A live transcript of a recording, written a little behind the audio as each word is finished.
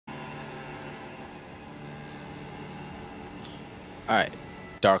Alright,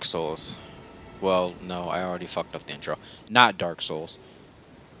 Dark Souls. Well, no, I already fucked up the intro. Not Dark Souls.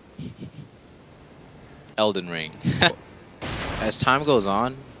 Elden Ring. As time goes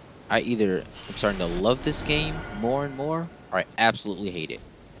on, I'm starting to love this game more and more, or I absolutely hate it.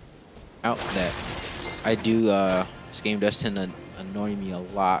 Out that I do, this game does tend to annoy me a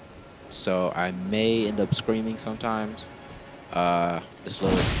lot, so I may end up screaming sometimes. This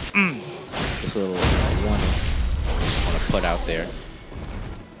little warning I want to put out there.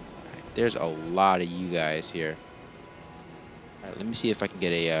 There's a lot of you guys here. Alright, let me see if I can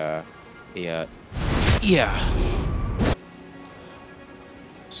get yeah.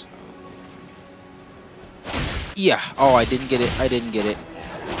 So, yeah. Oh, I didn't get it.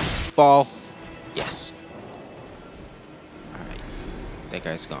 Ball. Yes. Alright. That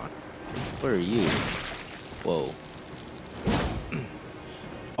guy's gone. Where are you? Whoa.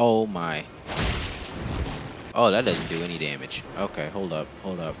 Oh my. Oh, that doesn't do any damage. Okay, hold up.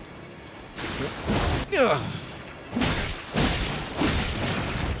 Well,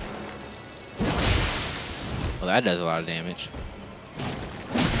 that does a lot of damage.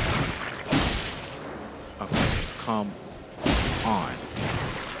 Okay, come on.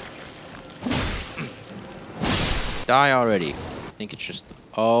 Die already. I think it's just...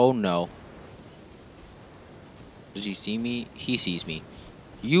 Oh no. Does he see me? He sees me.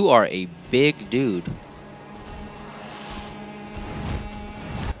 You are a big dude.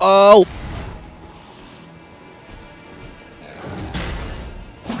 Oh!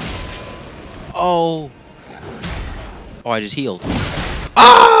 Oh! Oh, I just healed.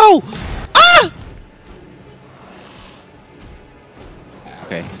 Oh! Ah!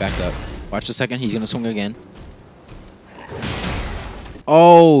 Okay, back up. Watch a second. He's gonna swing again.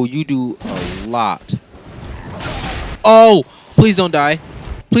 Oh, you do a lot. Oh! Please don't die.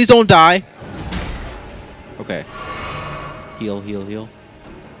 Please don't die. Okay. Heal.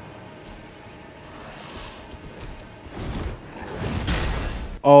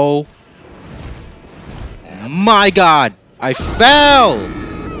 Oh. My God! I fell!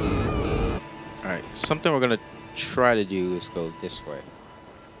 Alright, something we're gonna try to do is go this way.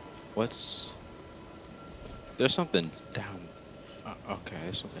 There's something down... okay,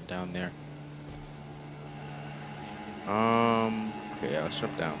 there's something down there. Okay, yeah, let's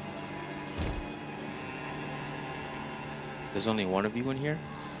jump down. There's only one of you in here?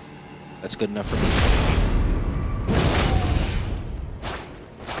 That's good enough for me.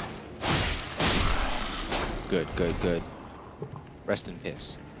 Good. Rest in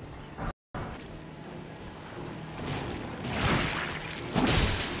peace.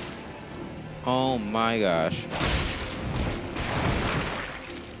 Oh my gosh.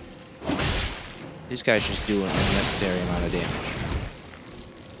 These guys just do an unnecessary amount of damage.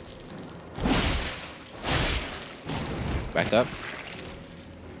 Back up.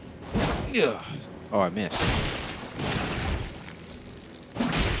 Ugh. Oh, I missed.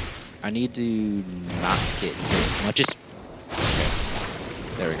 I need to not get hit as much as... Okay.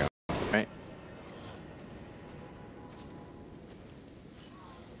 There we go. Right.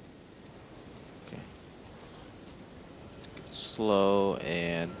 Okay. Slow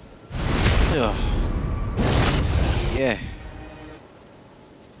and... Ugh. Yeah.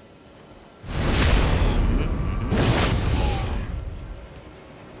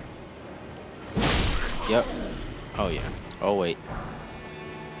 Yep. Oh yeah. Oh wait.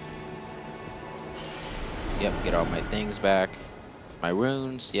 Yep, get all my things back. My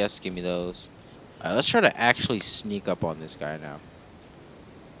runes, yes, give me those. Let's try to actually sneak up on this guy now.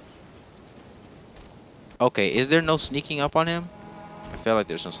 Okay, is there no sneaking up on him? I feel like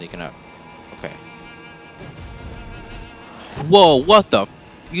there's no sneaking up. Okay. Whoa, what the?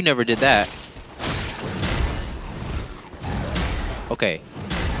 You never did that. Okay.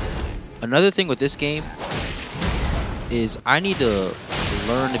 Another thing with this game is I need to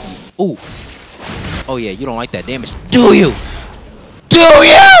learn to be... Ooh. Oh yeah, you don't like that damage. Do you? Do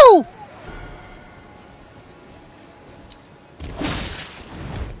you?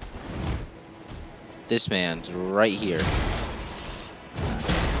 This man's right here.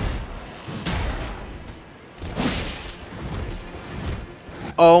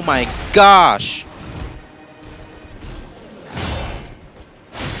 Oh my gosh.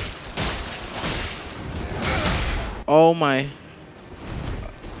 Oh my.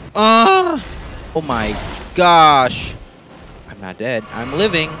 Oh my gosh. I'm not dead. I'm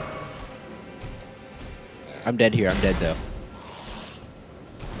living. I'm dead here. I'm dead though.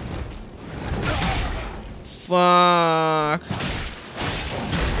 Fuck.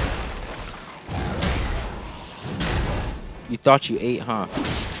 You thought you ate, huh?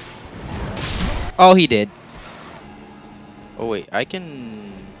 Oh, he did. Oh wait, I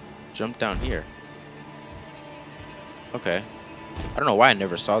can jump down here. Okay. I don't know why I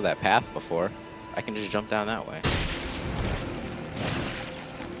never saw that path before. I can just jump down that way.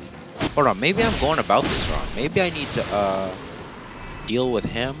 Hold on, maybe I'm going about this wrong. Maybe I need to deal with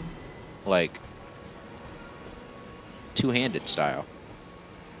him like two-handed style.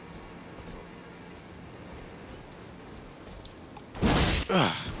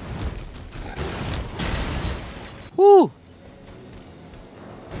 Ugh. Woo!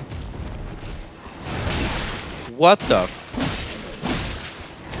 What the?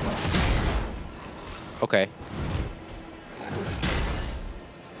 Okay.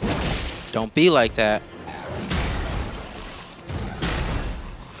 Don't be like that.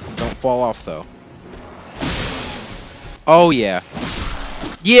 Don't fall off though. Oh yeah.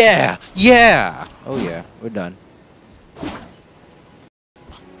 Yeah! Yeah! Oh yeah, we're done.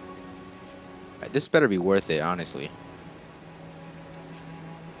 This better be worth it, honestly.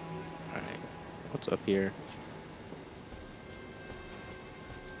 Alright. What's up here?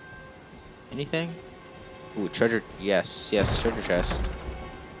 Anything? Ooh, treasure. Yes, yes, treasure chest.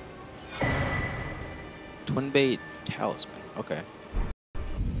 Twin bait talisman. Okay.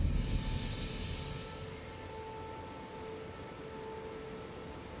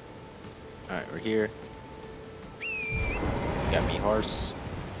 Alright, we're here. Got me horse.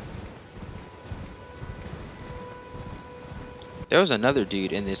 There was another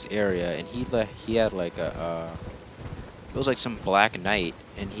dude in this area, and he had like a it was like some black knight,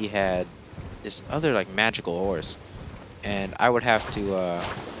 and he had this other like magical horse, and I would have to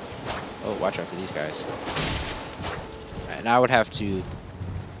oh, watch out for these guys. And I would have to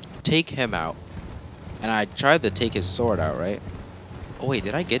take him out, and I tried to take his sword out, right? Oh wait,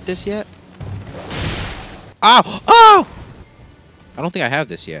 did I get this yet? Ow! Oh! I don't think I have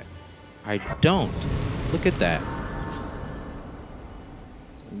this yet. I don't. Look at that.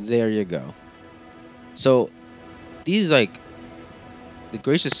 There you go. So these like the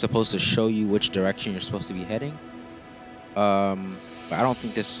grace is supposed to show you which direction you're supposed to be heading. But I don't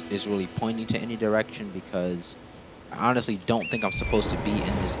think this is really pointing to any direction because I honestly don't think I'm supposed to be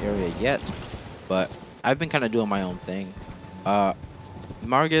in this area yet. But I've been kind of doing my own thing.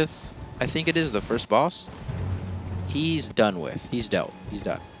 Margith, I think it is the first boss. He's done with. He's dealt. He's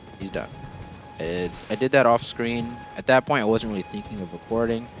done. He's done. I did that off screen. At that point, I wasn't really thinking of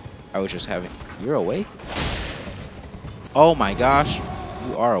recording. I was just having... You're awake? Oh my gosh.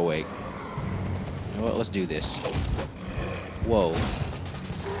 You are awake. You know what? Let's do this. Whoa.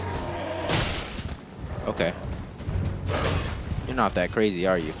 Okay. You're not that crazy,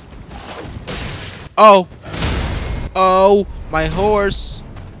 are you? Oh! Oh! My horse!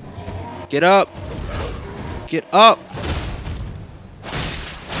 Get up! Get up!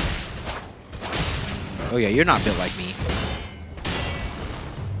 Oh yeah, you're not built like me.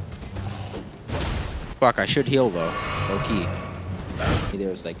 Fuck, I should heal though. Low key.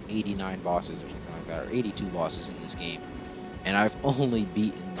 There's like 89 bosses or something like that, or 82 bosses in this game. And I've only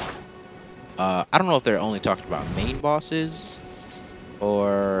beaten... I don't know if they're only talking about main bosses,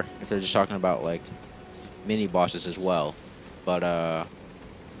 or if they're just talking about like mini bosses as well. But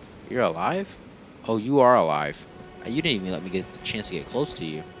you're alive? Oh, you are alive. You didn't even let me get the chance to get close to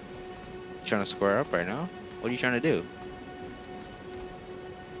you. You trying to square up right now? What are you trying to do?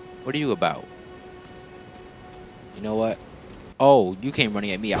 What are you about? You know what? Oh, you came running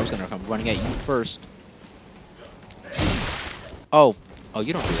at me. I was gonna come running at you first. Oh, oh,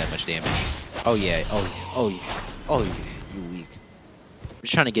 you don't do that much damage. Oh yeah, oh yeah, oh yeah, oh yeah. You weak. I'm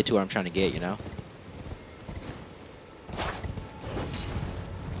just trying to get to where I'm trying to get, you know.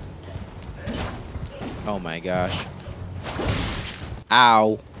 Oh my gosh.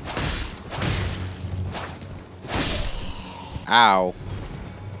 Ow. Ow.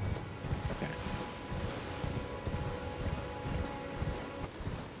 Okay.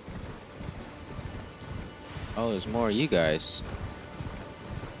 Oh, there's more of you guys.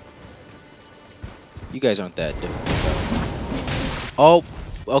 You guys aren't that difficult though. Oh,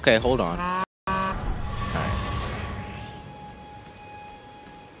 okay, hold on. Alright.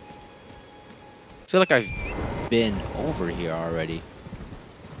 I feel like I've been over here already.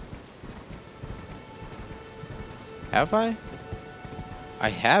 Have I? I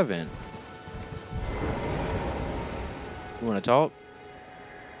haven't. You want to talk?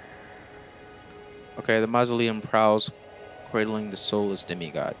 Okay, the mausoleum prowls, cradling the soulless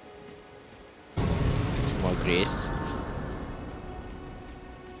demigod. Some more grace.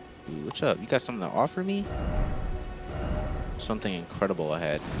 Ooh, what's up? You got something to offer me? Something incredible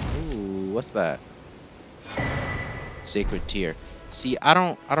ahead. Ooh, what's that? Sacred Tear. See, I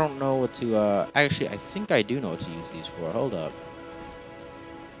don't know what to, actually, I think I do know what to use these for. Hold up.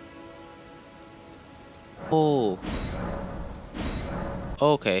 Oh.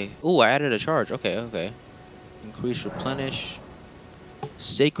 Okay. Oh, I added a charge. Okay, okay. Increase replenish.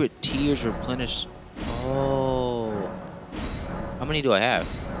 Sacred tears replenish. Oh. How many do I have?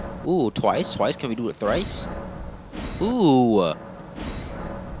 Ooh, twice? Twice? Can we do it thrice? Ooh. Okay,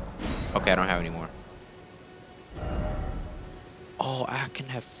 I don't have any more. Oh, I can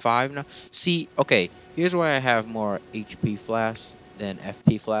have 5 now. See, okay, here's why I have more HP flasks than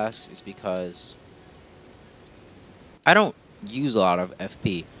FP flasks. Is because I don't use a lot of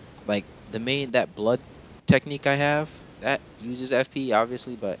FP. Like, that blood technique I have, that uses FP,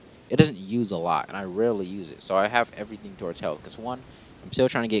 obviously, but it doesn't use a lot, and I rarely use it. So I have everything towards health. Because, one, I'm still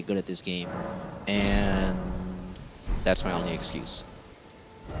trying to get good at this game, and that's my only excuse.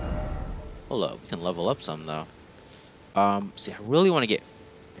 Hold up, we can level up some, though. See, I really want to get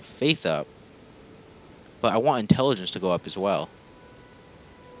faith up, but I want intelligence to go up as well.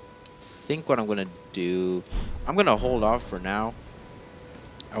 I think what I'm gonna do, I'm gonna hold off for now.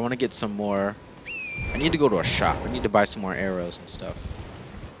 I want to get some more. I need to go to a shop. I need to buy some more arrows and stuff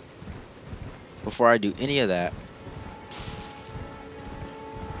before I do any of that.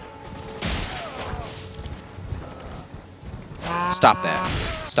 Stop that.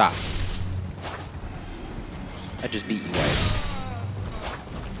 Stop. I just beat you guys.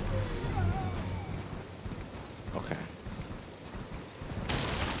 Okay.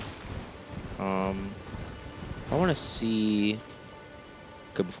 I want to see.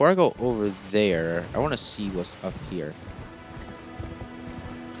 Okay, before I go over there, I want to see what's up here.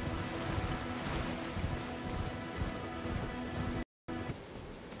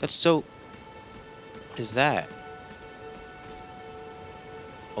 That's so. What is that?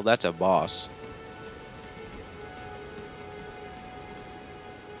 Oh, that's a boss.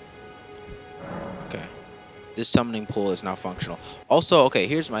 Okay. This summoning pool is now functional. Also, okay,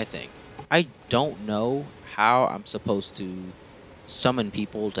 here's my thing. I don't know how I'm supposed to summon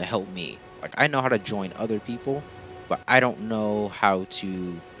people to help me. Like, I know how to join other people, but I don't know how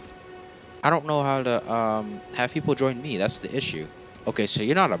to have people join me. That's the issue. Okay, so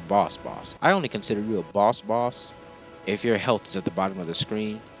you're not a boss. I only consider you a boss if your health is at the bottom of the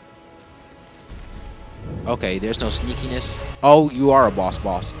screen. Okay, there's no sneakiness. Oh, you are a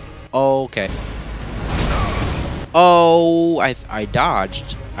boss. Okay. Oh, I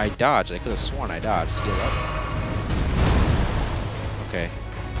dodged. I could have sworn I dodged. Heal up. Okay.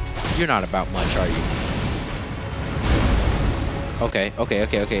 You're not about much, are you? Okay.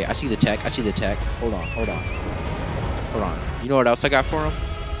 I see the tech. Hold on. You know what else I got for him?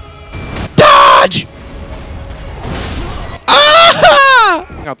 Dodge! Ah!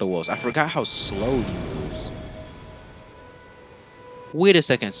 Bring out the wolves. I forgot how slow he moves. Wait a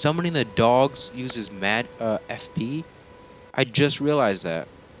second. Summoning the dogs uses mad FP? I just realized that.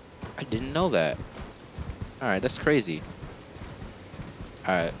 I didn't know that. Alright, that's crazy.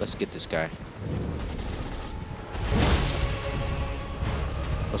 Alright, let's get this guy.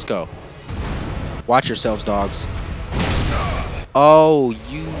 Let's go. Watch yourselves, dogs. Oh,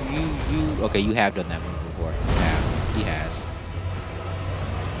 you. Okay, you have done that move before. Yeah, he has.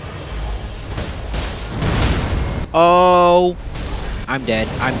 Oh, I'm dead.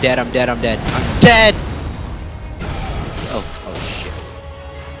 I'm dead. Oh shit.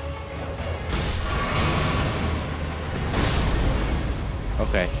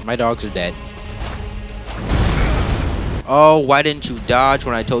 Okay, my dogs are dead. Oh, why didn't you dodge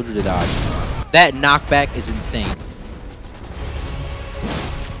when I told you to dodge? That knockback is insane.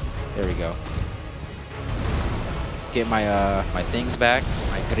 There we go. Get my my things back.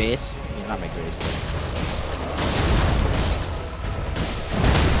 My grace. I mean, not my grace, but...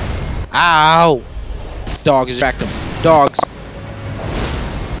 Ow! Dogs, distract them. Dogs!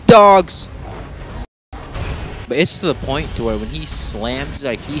 But it's to the point to where when he slams,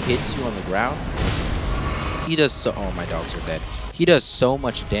 like he hits you on the ground, he does so. Oh, my dogs are dead. He does so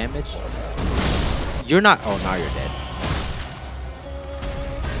much damage. You're not. Oh, now you're dead.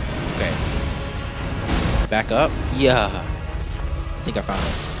 Okay. Back up. Yeah. I think I found it.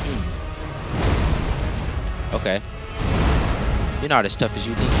 Okay. You're not as tough as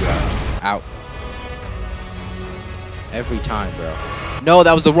you think you are. Out. Every time, bro. No,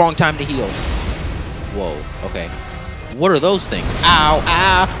 that was the wrong time to heal. Whoa. Okay. What are those things? Ow.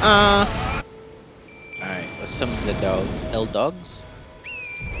 Ow. Alright, let's summon the dogs. Dogs?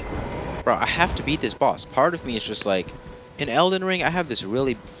 Bro, I have to beat this boss. Part of me is just like, in Elden Ring, I have this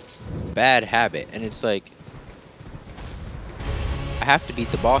really bad habit, and it's like, I have to beat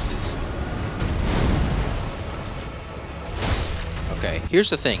the bosses. Okay, here's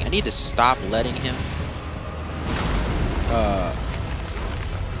the thing. I need to stop letting him.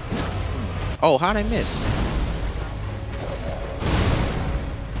 Oh, how'd I miss?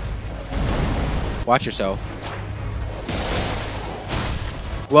 Watch yourself.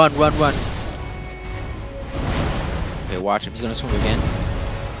 Run, run, run. Okay, watch him. He's gonna swing again.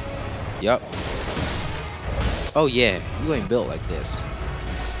 Yup. Oh yeah, you ain't built like this.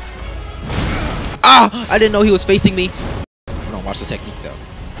 Ah! I didn't know he was facing me. Don't watch the technique though.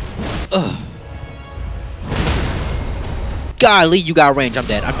 Ugh. Golly, you got range. I'm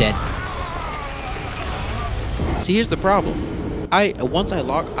dead. I'm dead. See, here's the problem. Once I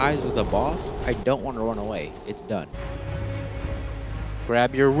lock eyes with a boss, I don't want to run away. It's done.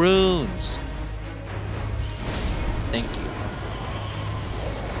 Grab your runes. Thank you.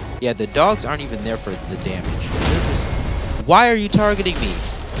 Yeah, the dogs aren't even there for the damage. They're just... Why are you targeting me?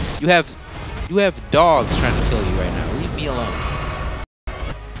 You have dogs trying to kill you right now. Leave me alone.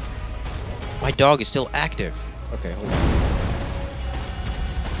 My dog is still active. Okay, hold on.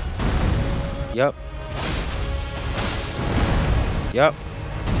 Yup. Yup.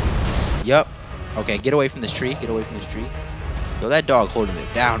 Yup. Okay, get away from this tree. Get away from this tree. Yo, that dog holding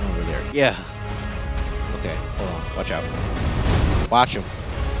it down over there. Yeah. Okay, hold on. Watch out. Watch him.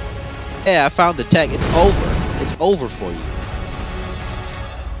 Yeah, I found the tech. It's over. It's over for you.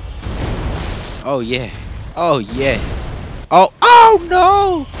 Oh, yeah. Oh, yeah. Oh, oh,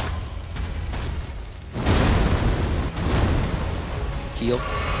 no! Heal.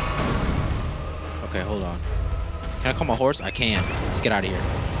 Okay, hold on. Can I call my horse? I can. Let's get out of here.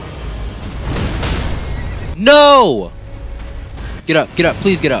 No! Get up,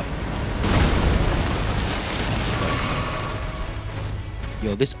 please get up.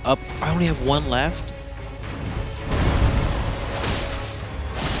 Yo, this up. I only have one left.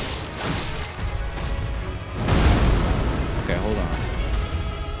 Okay, hold on.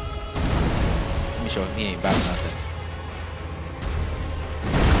 Let me show him he ain't about nothing.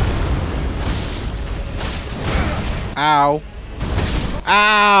 Ow.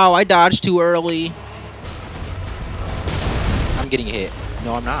 Ow, I dodged too early. I'm getting hit.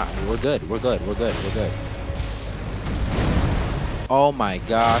 No, I'm not. We're good. We're good. We're good. We're good. Oh my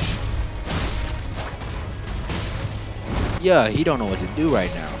gosh. Yeah, he don't know what to do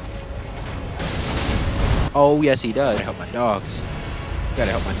right now. Oh, yes, he does. Gotta help my dogs.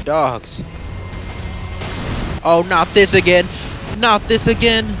 Gotta help my dogs. Oh, not this again. Not this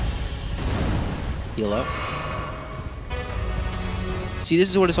again. Heal up. See, this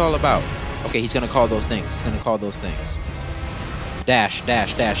is what it's all about. Okay, he's gonna call those things. He's gonna call those things. Dash,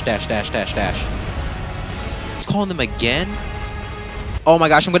 dash, dash, dash, dash, dash, dash. He's calling them again? Oh my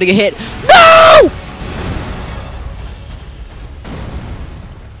gosh, I'm gonna get hit. No!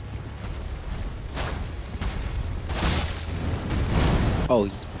 Oh,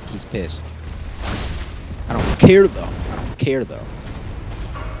 he's pissed. I don't care though. I don't care though.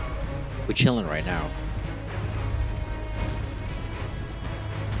 We're chilling right now.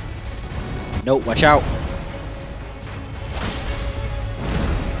 Nope, watch out.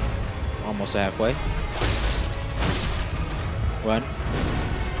 Almost halfway. Run.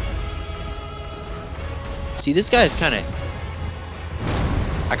 See, this guy is kind of...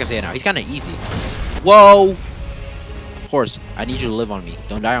 I can say it now. He's kind of easy. Whoa! Horse, I need you to live on me.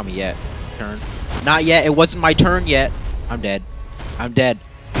 Don't die on me yet. Turn. Not yet. It wasn't my turn yet. I'm dead. I'm dead.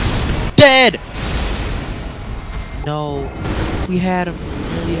 Dead! No. We had him.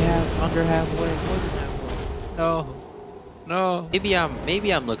 Nearly under halfway. More than halfway. No. No. Maybe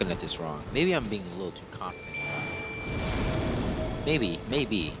I'm looking at this wrong. Maybe I'm being a little too confident. Maybe.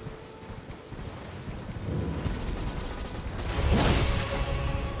 Maybe.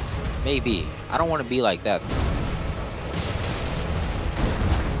 I don't want to be like that.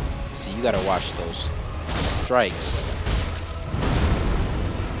 See, you gotta watch those strikes.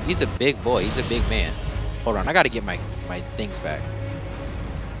 He's a big boy. He's a big man. Hold on. I gotta get my things back.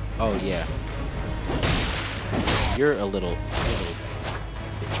 Oh, yeah. You're a little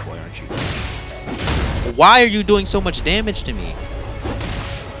bitch boy, aren't you? Why are you doing so much damage to me?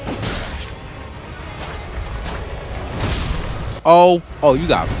 Oh, you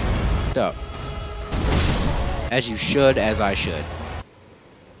got f***ed up. As you should, as I should.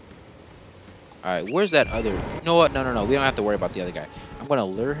 Alright, where's that other... You know what? No. We don't have to worry about the other guy. I'm gonna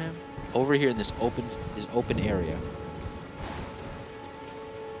lure him over here in this open area.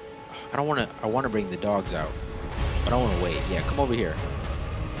 I wanna bring the dogs out. But I don't wanna wait. Yeah, come over here.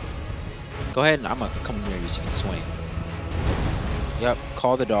 Go ahead and I'm gonna come near you so you can swing. Yep,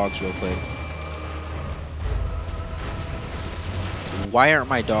 call the dogs real quick. Why aren't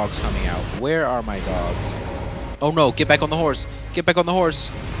my dogs coming out? Where are my dogs? Oh no, get back on the horse. Get back on the horse.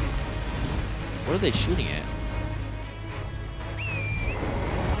 What are they shooting at?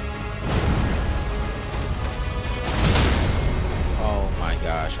 Oh my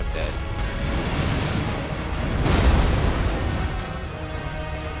gosh, I'm dead.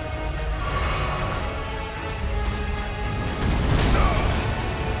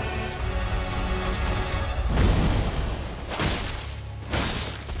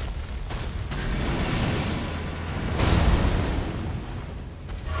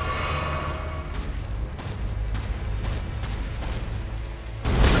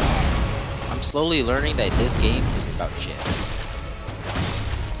 I'm slowly learning that this game isn't about shit.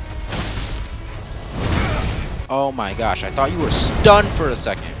 Oh my gosh, I thought you were stunned for a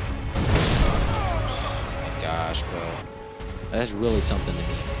second. Oh my gosh, bro. That's really something to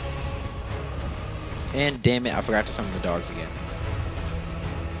me. And damn it, I forgot to summon the dogs again.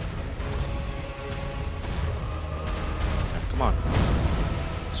 Right, come on.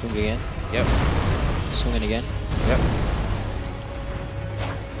 Swing again. Yep. Swinging again. Yep.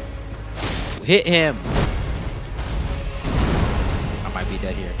 Hit him! I might be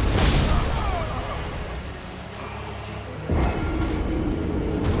dead here.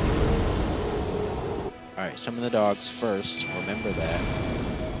 Alright, summon the dogs first. Remember that.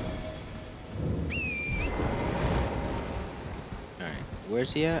 Alright,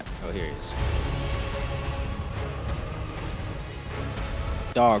 where's he at? Oh, here he is.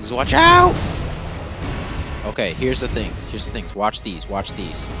 Dogs, watch out! Okay, here's the things. Here's the things. Watch these. Watch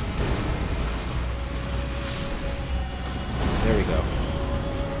these. There we go.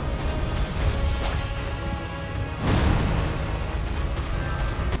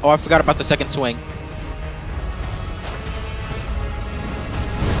 Oh, I forgot about the second swing.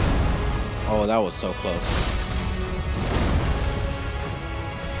 Oh, that was so close.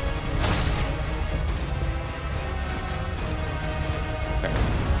 Okay.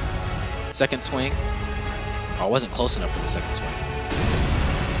 Second swing. Oh, I wasn't close enough for the second swing.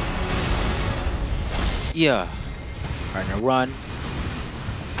 Yeah. Alright, now run.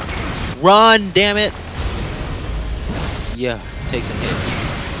 Run, damn it! Yeah, take some hits.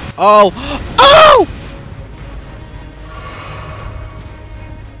 Oh! Oh!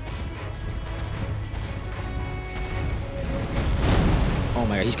 Oh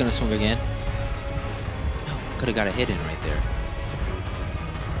my god, he's gonna swing again. No, could have got a hit in right there.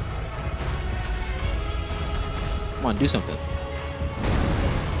 Come on, do something.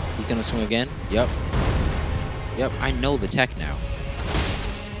 He's gonna swing again. Yep. Yep, I know the tech now.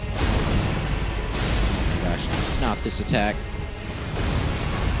 Oh my gosh, not this attack.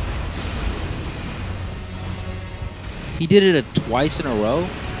 He did it twice in a row?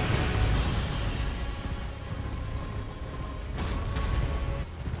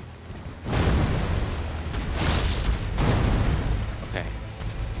 Okay.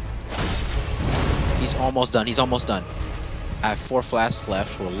 He's almost done. He's almost done. I have 4 flasks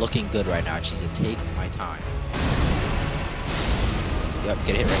left. We're looking good right now. I just need to take my time. Yep,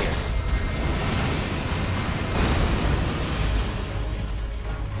 get a hit right here.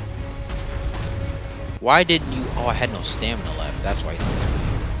 Why didn't you... Oh, I had no stamina left. That's why he didn't swing.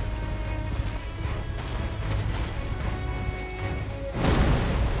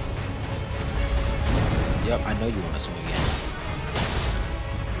 Yep, I know you want to swing again.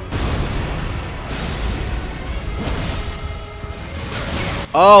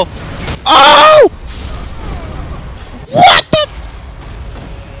 Oh! Oh! What the f—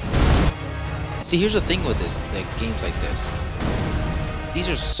 See, here's the thing with this, like, games like this. These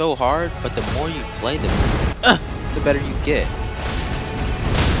are so hard, but the more you play, the better you get.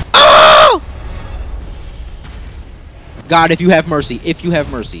 Oh! God, if you have mercy. If you have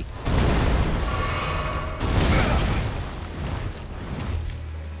mercy.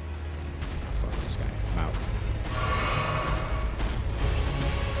 Fuck this guy. I'm out.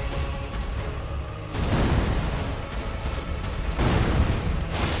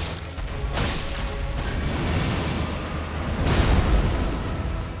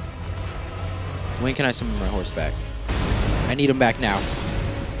 When can I summon my horse back? I need him back now.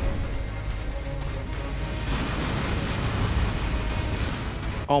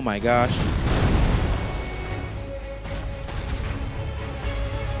 Oh my gosh.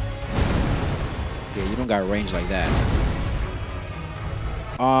 Yeah, you don't got range like that.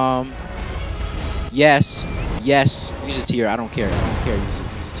 Yes. Yes. Use a tear. I don't care. I don't care. Use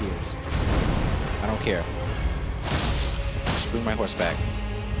the tears. I don't care. Just bring my horse back.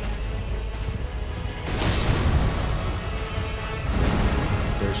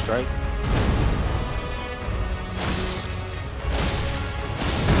 Third strike.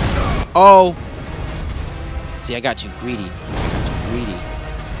 Oh! See, I got too greedy. I got too greedy.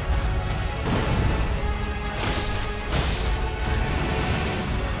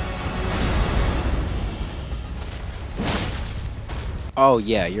 Oh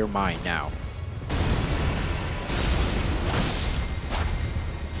yeah, you're mine now.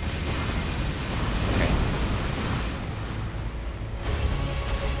 Okay.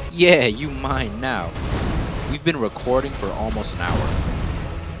 Yeah, you mine now. We've been recording for almost an hour.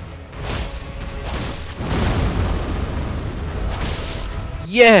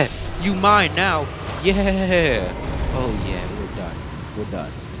 Yeah, you mine now. Yeah. Oh yeah, we're done. We're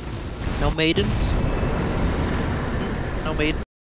done. No maidens? No maidens.